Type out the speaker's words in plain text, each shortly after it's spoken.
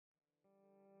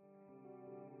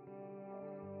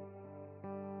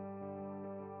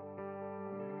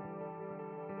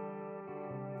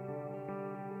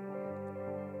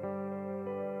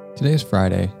Today is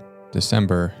Friday,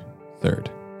 December 3rd.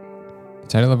 The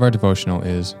title of our devotional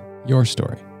is Your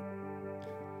Story.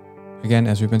 Again,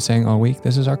 as we've been saying all week,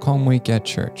 this is our calm week at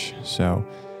church. So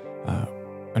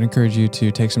I'd encourage you to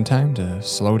take some time to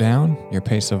slow down your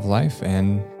pace of life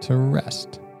and to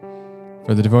rest.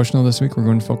 For the devotional this week, we're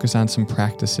going to focus on some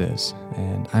practices.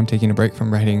 And I'm taking a break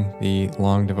from writing the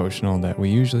long devotional that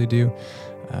we usually do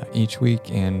each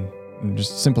week and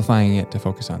just simplifying it to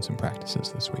focus on some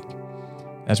practices this week.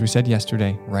 As we said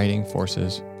yesterday, writing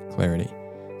forces clarity.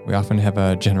 We often have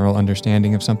a general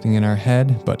understanding of something in our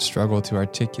head, but struggle to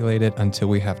articulate it until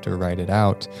we have to write it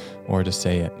out or to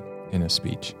say it in a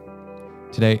speech.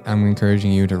 Today, I'm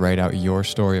encouraging you to write out your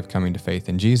story of coming to faith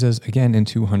in Jesus, again in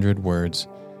 200 words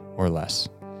or less.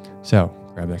 So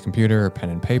grab that computer or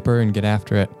pen and paper and get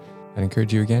after it. I'd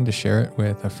encourage you again to share it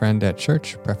with a friend at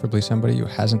church, preferably somebody who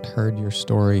hasn't heard your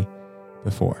story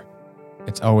before.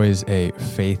 It's always a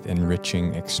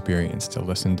faith-enriching experience to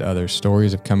listen to other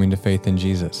stories of coming to faith in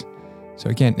Jesus. So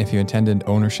again, if you attended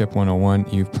Ownership 101,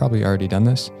 you've probably already done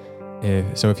this.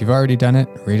 If you've already done it,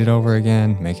 read it over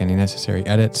again, make any necessary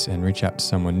edits, and reach out to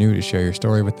someone new to share your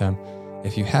story with them.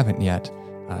 If you haven't yet,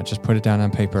 just put it down on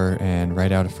paper and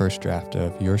write out a first draft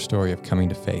of your story of coming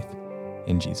to faith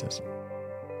in Jesus.